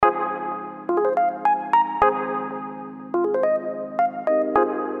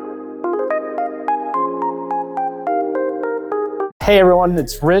Hey everyone,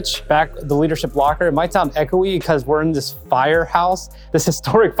 it's Rich back at the Leadership Locker. It might sound echoey because we're in this firehouse, this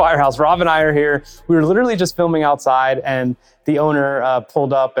historic firehouse. Rob and I are here. We were literally just filming outside and the owner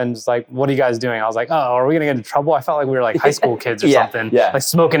pulled up and was like, "What are you guys doing?" I was like, "Oh, are we gonna get into trouble?" I felt like we were like high school kids or something, like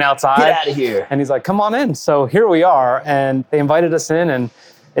smoking outside. Get out of here. And he's like, "Come on in." So here we are, and they invited us in, and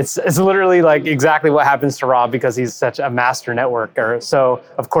it's literally like exactly what happens to Rob because he's such a master networker. So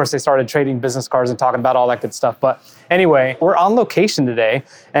of course they started trading business cards and talking about all that good stuff. But anyway, we're on location today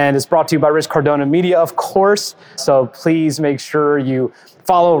and it's brought to you by Rich Cardona Media, of course. So please make sure you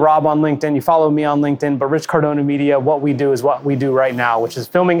follow Rob on LinkedIn, you follow me on LinkedIn, but Rich Cardona Media, what we do is what we do right now, which is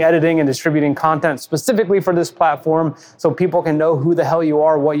filming, editing, and distributing content specifically for this platform so people can know who the hell you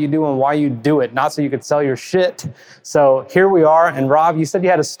are, what you do, and why you do it, not so you could sell your shit. So here we are. And Rob, you said you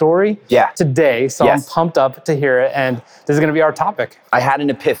had a story today, so I'm pumped up to hear it. And this is going to be our topic. I had an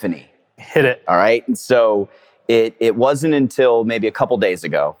epiphany. Hit it. All right. And so it wasn't until maybe a couple days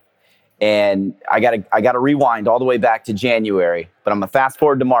ago. And I gotta rewind all the way back to January, but I'm gonna fast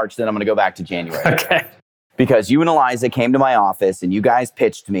forward to March, then I'm gonna go back to January. Okay. Because you and Eliza came to my office and you guys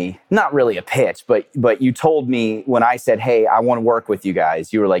pitched me, not really a pitch, but you told me when I said, "Hey, I want to work with you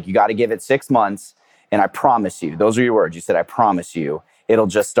guys," you were like, "You got to give it 6 months. And I promise you," those are your words. You said, "I promise you, it'll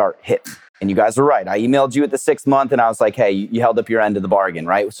just start hitting." And you guys were right. I emailed you at the 6th month and I was like, "Hey, you held up your end of the bargain,"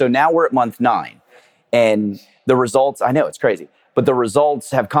 right? So now we're at month 9 and the results, I know it's crazy, but the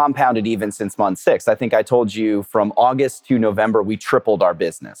results have compounded even since month 6. I think I told you from August to November, we tripled our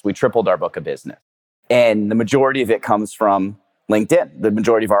business. We tripled our book of business. And the majority of it comes from LinkedIn. The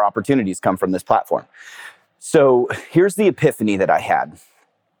majority of our opportunities come from this platform. So here's the epiphany that I had.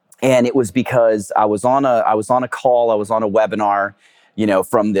 And it was because I was on a call, I was on a webinar,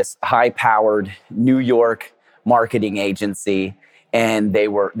 from this high-powered New York marketing agency. And they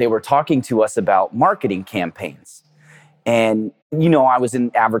were talking to us about marketing campaigns. And, I was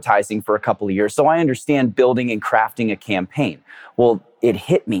in advertising for a couple of years, so I understand building and crafting a campaign. Well, it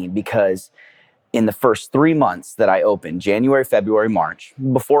hit me because in the first 3 months that I opened, January, February, March,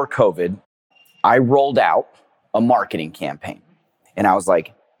 before COVID, I rolled out a marketing campaign. And I was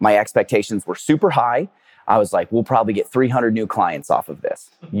like, my expectations were super high. I was like, we'll probably get 300 new clients off of this.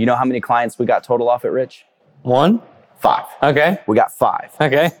 You know how many clients we got total off it, Rich? 1? 5. Okay. We got 5.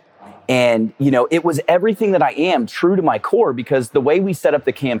 Okay. And, it was everything that I am, true to my core, because the way we set up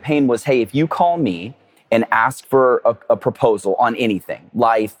the campaign was, hey, if you call me and ask for a proposal on anything,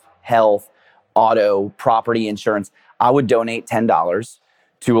 life, health, auto, property insurance, I would donate $10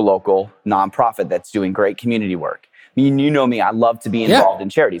 to a local nonprofit that's doing great community work. I mean, you know me, I love to be involved in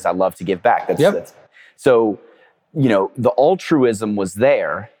charities. I love to give back. So, the altruism was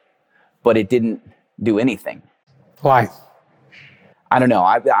there, but it didn't do anything. Why? I don't know.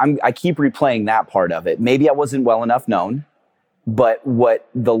 I keep replaying that part of it. Maybe I wasn't well enough known, but what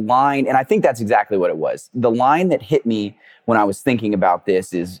the line, and I think that's exactly what it was. The line that hit me when I was thinking about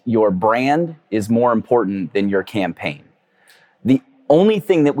this is your brand is more important than your campaign. The only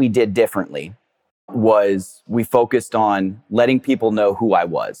thing that we did differently was we focused on letting people know who I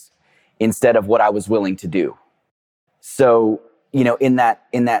was instead of what I was willing to do. So, in that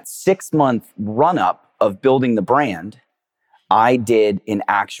 6-month run up of building the brand, I did an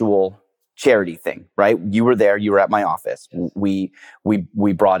actual charity thing, right? You were there, you were at my office. We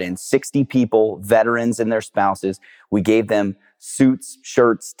brought in 60 people, veterans and their spouses. We gave them suits,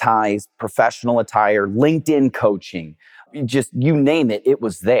 shirts, ties, professional attire, LinkedIn coaching, just you name it, it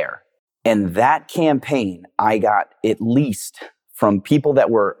was there. And that campaign, I got at least from people that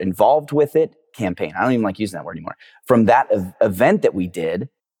were involved with it, campaign, I don't even like using that word anymore, from that event that we did,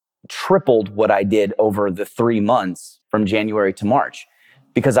 tripled what I did over the 3 months from January to March,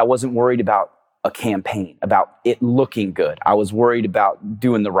 because I wasn't worried about a campaign, about it looking good. I was worried about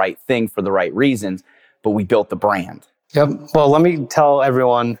doing the right thing for the right reasons, but we built the brand. Yep. Well, let me tell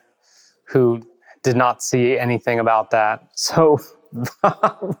everyone who did not see anything about that. So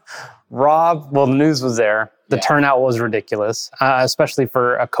Rob, the news was there. The turnout was ridiculous, especially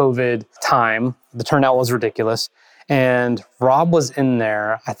for a COVID time. The turnout was ridiculous. And Rob was in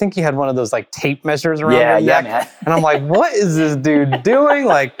there. I think he had one of those tape measures around his neck. Man. And I'm like, what is this dude doing?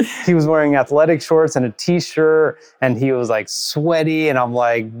 He was wearing athletic shorts and a t-shirt and he was sweaty. And I'm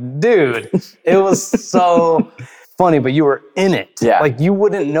like, dude, it was so funny, but you were in it. Yeah. You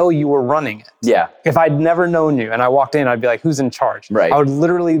wouldn't know you were running it. Yeah. If I'd never known you and I walked in, I'd be like, who's in charge? Right. I would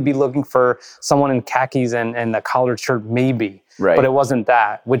literally be looking for someone in khakis and a collared shirt, maybe. Right. But it wasn't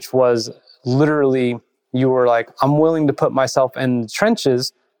that, which was literally, you were like, I'm willing to put myself in the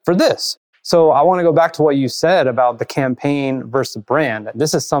trenches for this. So I want to go back to what you said about the campaign versus the brand.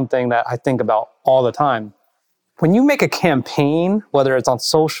 This is something that I think about all the time. when you make a campaign, whether it's on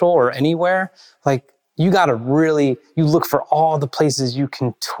social or anywhere, like you got to really, you look for all the places you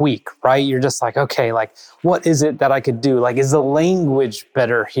can tweak, right? You're just like, okay, like what is it that I could do? Like, is the language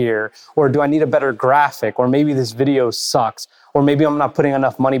better here? Or do I need a better graphic? Or maybe this video sucks. Or maybe I'm not putting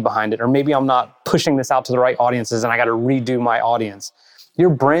enough money behind it. Or maybe I'm not pushing this out to the right audiences and I got to redo my audience. Your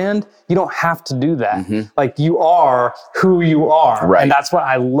brand, you don't have to do that. Like you are who you are. Right. And that's what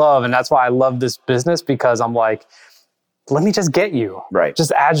I love. And that's why I love this business, because I'm like, let me just get you. Right.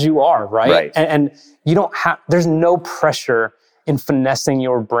 Just as you are, right? And you don't have, there's no pressure in finessing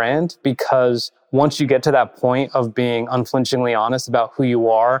your brand, because once you get to that point of being unflinchingly honest about who you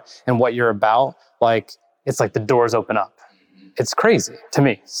are and what you're about, like, it's like the doors open up. It's crazy to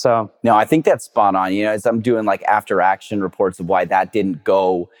me. So no, I think that's spot on. You know, as I'm doing like after action reports of why that didn't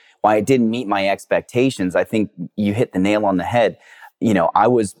go, why it didn't meet my expectations, I think you hit the nail on the head. You know, I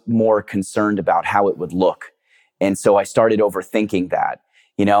was more concerned about how it would look. And so I started overthinking that,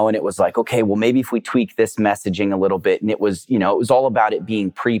 you know, and it was like, okay, well, maybe if we tweak this messaging a little bit. And it was, you know, it was all about it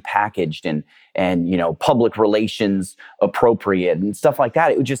being pre-packaged and, you know, public relations appropriate and stuff like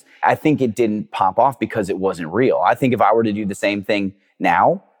that. It would just, I think it didn't pop off because it wasn't real. I think if I were to do the same thing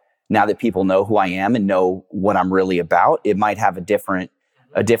now that people know who I am and know what I'm really about, it might have a different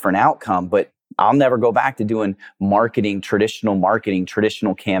outcome. But I'll never go back to doing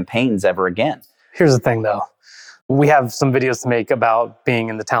traditional campaigns ever again. here's the thing though. We have some videos to make about being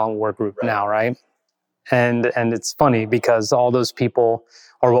in the talent work group now, right? And it's funny because all those people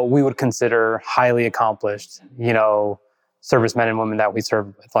are what we would consider highly accomplished, you know, servicemen and women that we serve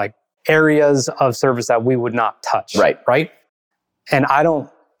with, like areas of service that we would not touch. Right. And I don't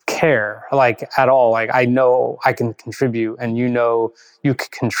care like at all. Like I know I can contribute and you know you can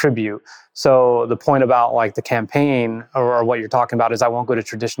contribute. So the point about like the campaign or what you're talking about is I won't go to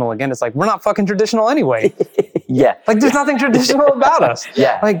traditional again. It's like, we're not fucking traditional anyway. Yeah. Like there's nothing traditional about us.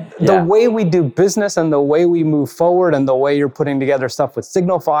 Like the way we do business and the way we move forward and the way you're putting together stuff with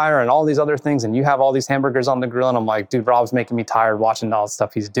Signal Fire and all these other things, and you have all these hamburgers on the grill, and I'm like, dude, Rob's making me tired watching all the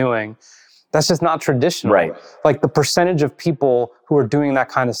stuff he's doing. That's just not traditional. Right. Like the percentage of people who are doing that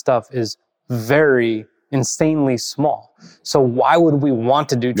kind of stuff is very insanely small. So why would we want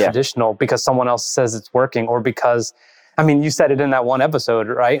to do traditional because someone else says it's working, or because, I mean, you said it in that one episode,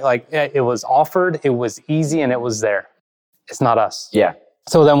 right? Like it was offered, it was easy, and it was there. It's not us. Yeah.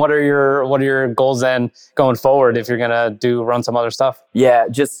 So then what are your goals then going forward if you're going to run some other stuff? Yeah,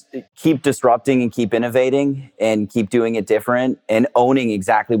 just keep disrupting and keep innovating and keep doing it different and owning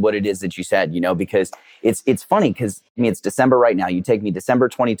exactly what it is that you said, you know, because it's funny because I mean, it's December right now. You take me December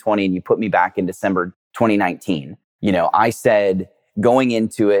 2020 and you put me back in December 2019. You know, I said going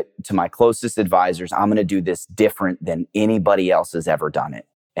into it to my closest advisors, I'm going to do this different than anybody else has ever done it.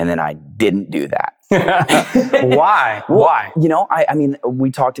 And then I didn't do that. Why? Well, Why? You know, I mean,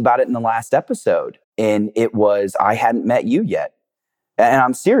 we talked about it in the last episode, and it was, I hadn't met you yet. And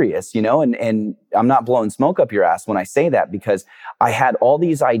I'm serious, you know, and I'm not blowing smoke up your ass when I say that, because I had all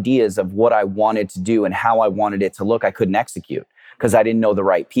these ideas of what I wanted to do and how I wanted it to look. I couldn't execute because I didn't know the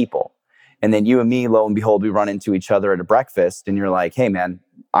right people. And then you and me, lo and behold, we run into each other at a breakfast and you're like, hey man,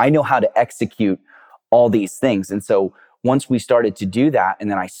 I know how to execute all these things. And so once we started to do that, and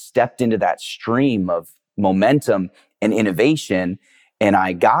then I stepped into that stream of momentum and innovation, and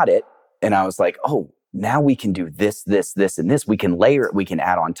I got it, and I was like, oh, now we can do this, this, this, and this. We can layer it. We can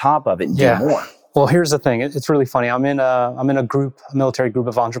add on top of it and do more. Well, here's the thing. It's really funny. I'm in a group, a military group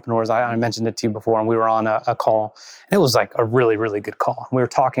of entrepreneurs. I mentioned it to you before, and we were on a call. And it was like a really, really good call. We were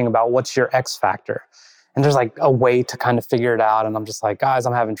talking about what's your X factor, and there's like a way to kind of figure it out. And I'm just like, guys,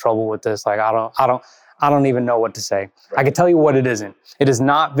 I'm having trouble with this. Like, I don't even know what to say. I can tell you what it isn't. It is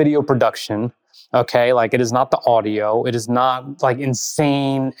not video production, okay? Like it is not the audio. It is not like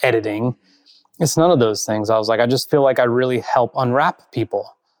insane editing. It's none of those things. I was like, I just feel like I really help unwrap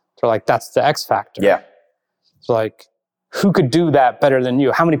people. So like, that's the X factor. Yeah. So like, who could do that better than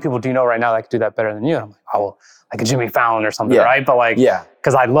you? How many people do you know right now that could do that better than you? And I'm like, oh, well, like a Jimmy Fallon or something, right? But like,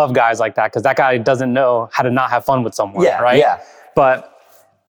 because I love guys like that, because that guy doesn't know how to not have fun with someone, right? Yeah. But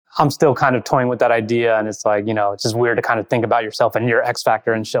I'm still kind of toying with that idea. And it's like, you know, it's just weird to kind of think about yourself and your X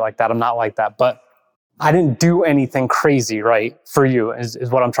factor and shit like that. I'm not like that, but I didn't do anything crazy, right? For you is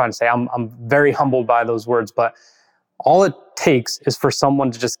what I'm trying to say. I'm very humbled by those words, but all it takes is for someone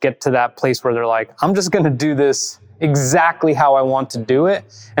to just get to that place where they're like, I'm just going to do this exactly how I want to do it.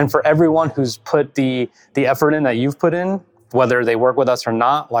 And for everyone who's put the effort in that you've put in, whether they work with us or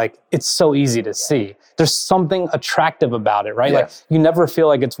not, like it's so easy to see. There's something attractive about it, right? Like you never feel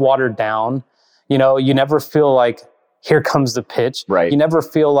like it's watered down. You know, you never feel like here comes the pitch. Right. You never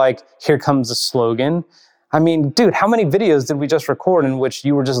feel like here comes the slogan. I mean, dude, how many videos did we just record in which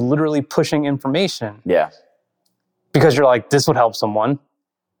you were just literally pushing information? Yeah. Because you're like, this would help someone.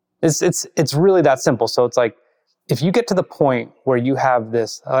 It's really that simple. So it's like, if you get to the point where you have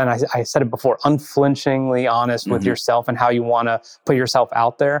this, and I said it before, unflinchingly honest with yourself and how you want to put yourself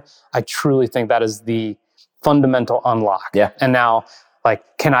out there, I truly think that is the fundamental unlock. Yeah. And now, like,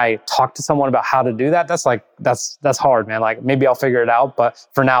 can I talk to someone about how to do that? That's hard, man. Like, maybe I'll figure it out, but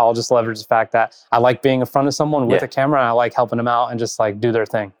for now, I'll just leverage the fact that I like being in front of someone with a camera, and I like helping them out and just like do their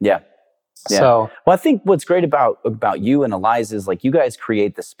thing. Yeah. Yeah. So, well, I think what's great about you and Eliza is like you guys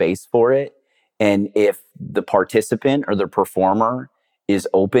create the space for it. And if the participant or the performer is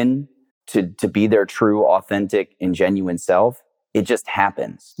open to be their true, authentic, and genuine self, it just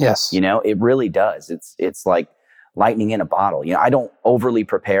happens. Yes. You know, it really does. It's like lightning in a bottle. You know, I don't overly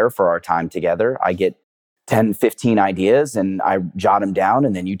prepare for our time together. I get 10, 15 ideas and I jot them down,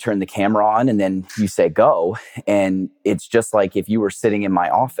 and then you turn the camera on and then you say go. And it's just like if you were sitting in my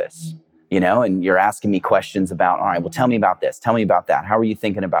office, you know, and you're asking me questions about, all right, well, tell me about this, tell me about that. How are you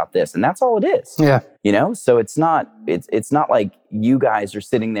thinking about this? And that's all it is. Yeah. You know, so it's not like you guys are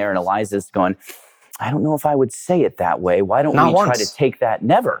sitting there and Eliza's going, I don't know if I would say it that way. Why don't we try to take that?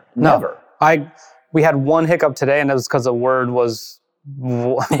 Never. We had one hiccup today, and it was because the word was,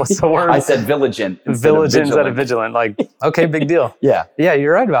 what's the word? I said vigilant. Vigilant instead of vigilant. Like, okay, big deal. Yeah. Yeah,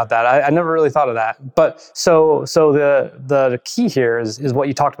 you're right about that. I never really thought of that. But so the key here is what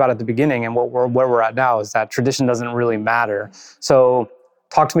you talked about at the beginning, and where we're at now is that tradition doesn't really matter. So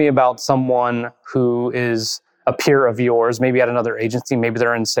talk to me about someone who is a peer of yours, maybe at another agency, maybe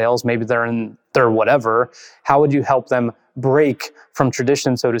they're in sales, maybe they're whatever. How would you help them break from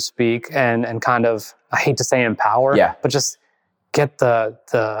tradition, so to speak, and kind of, I hate to say empower, but just get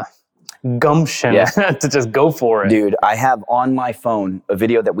the gumption to just go for it. Dude, I have on my phone a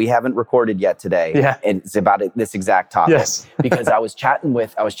video that we haven't recorded yet today. Yeah. And it's about this exact topic. Yes. Because I was chatting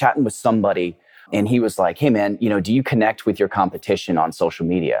with somebody, and he was like, hey man, you know, do you connect with your competition on social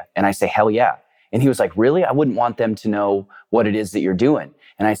media? And I say, hell yeah. And he was like, really? I wouldn't want them to know what it is that you're doing.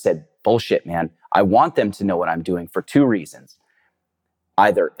 And I said, bullshit, man. I want them to know what I'm doing for two reasons.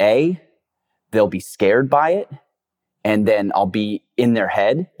 Either A, they'll be scared by it, and then I'll be in their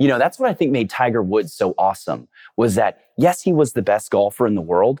head. You know, that's what I think made Tiger Woods so awesome, was that, yes, he was the best golfer in the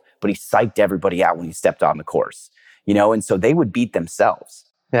world, but he psyched everybody out when he stepped on the course, you know, and so they would beat themselves.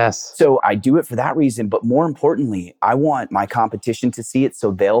 Yes. So I do it for that reason. But more importantly, I want my competition to see it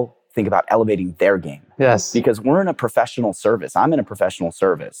so they'll think about elevating their game. Yes. Because we're in a professional service. I'm in a professional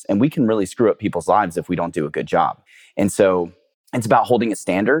service, and we can really screw up people's lives if we don't do a good job. And so it's about holding a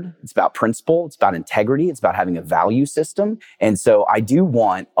standard. It's about principle. It's about integrity. It's about having a value system. And so I do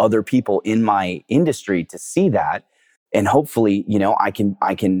want other people in my industry to see that. And hopefully, you know, I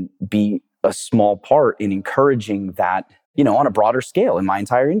can be a small part in encouraging that, you know, on a broader scale in my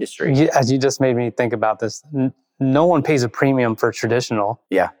entire industry. As you just made me think about this, no one pays a premium for traditional.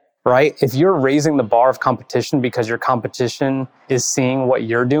 Yeah. Right? If you're raising the bar of competition because your competition is seeing what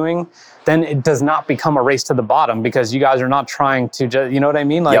you're doing, then it does not become a race to the bottom, because you guys are not trying to just, you know what I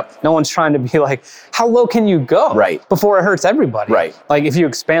mean? Like, no one's trying to be like, how low can you go? Right. Before it hurts everybody. Right. Like, if you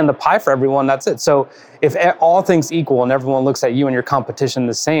expand the pie for everyone, that's it. So if all things equal and everyone looks at you and your competition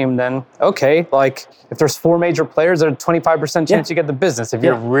the same, then okay, like if there's 4 major players, there's a 25% chance you get the business. If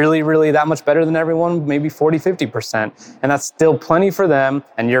you're really, really that much better than everyone, maybe 40, 50%. And that's still plenty for them.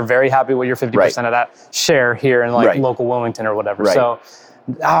 And you're very happy with your 50% of that share here in like local Wilmington or whatever. Right. So,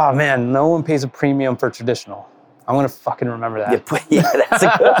 oh man, no one pays a premium for traditional. I'm going to fucking remember that. Yeah, that's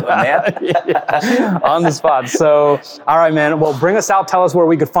a good one, man. On the spot. So, all right, man. Well, bring us out. Tell us where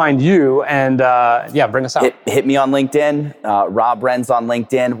we could find you. And bring us out. Hit me on LinkedIn. Rob Rens on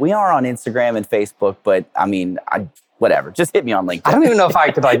LinkedIn. We are on Instagram and Facebook, but I mean, whatever. Just hit me on LinkedIn. I don't even know if I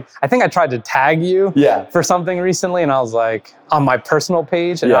could I think I tried to tag you for something recently, and I was like, on my personal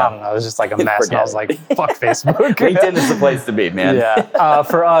page, and I don't know, it was just like a mess, and I was like, fuck Facebook. LinkedIn is the place to be, man. Yeah.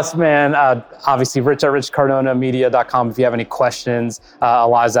 For us, man, obviously Rich at richcardonamedia.com if you have any questions.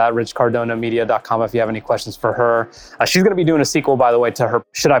 Eliza at richcardonamedia.com if you have any questions for her. She's going to be doing a sequel, by the way, to her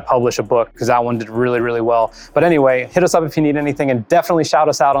Should I Publish a Book, because that one did really, really well. But anyway, hit us up if you need anything, and definitely shout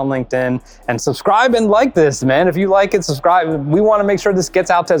us out on LinkedIn, and subscribe and like this, man. If you like it, subscribe. We want to make sure this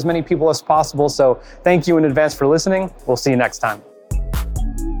gets out to as many people as possible. So thank you in advance for listening. We'll see you next time.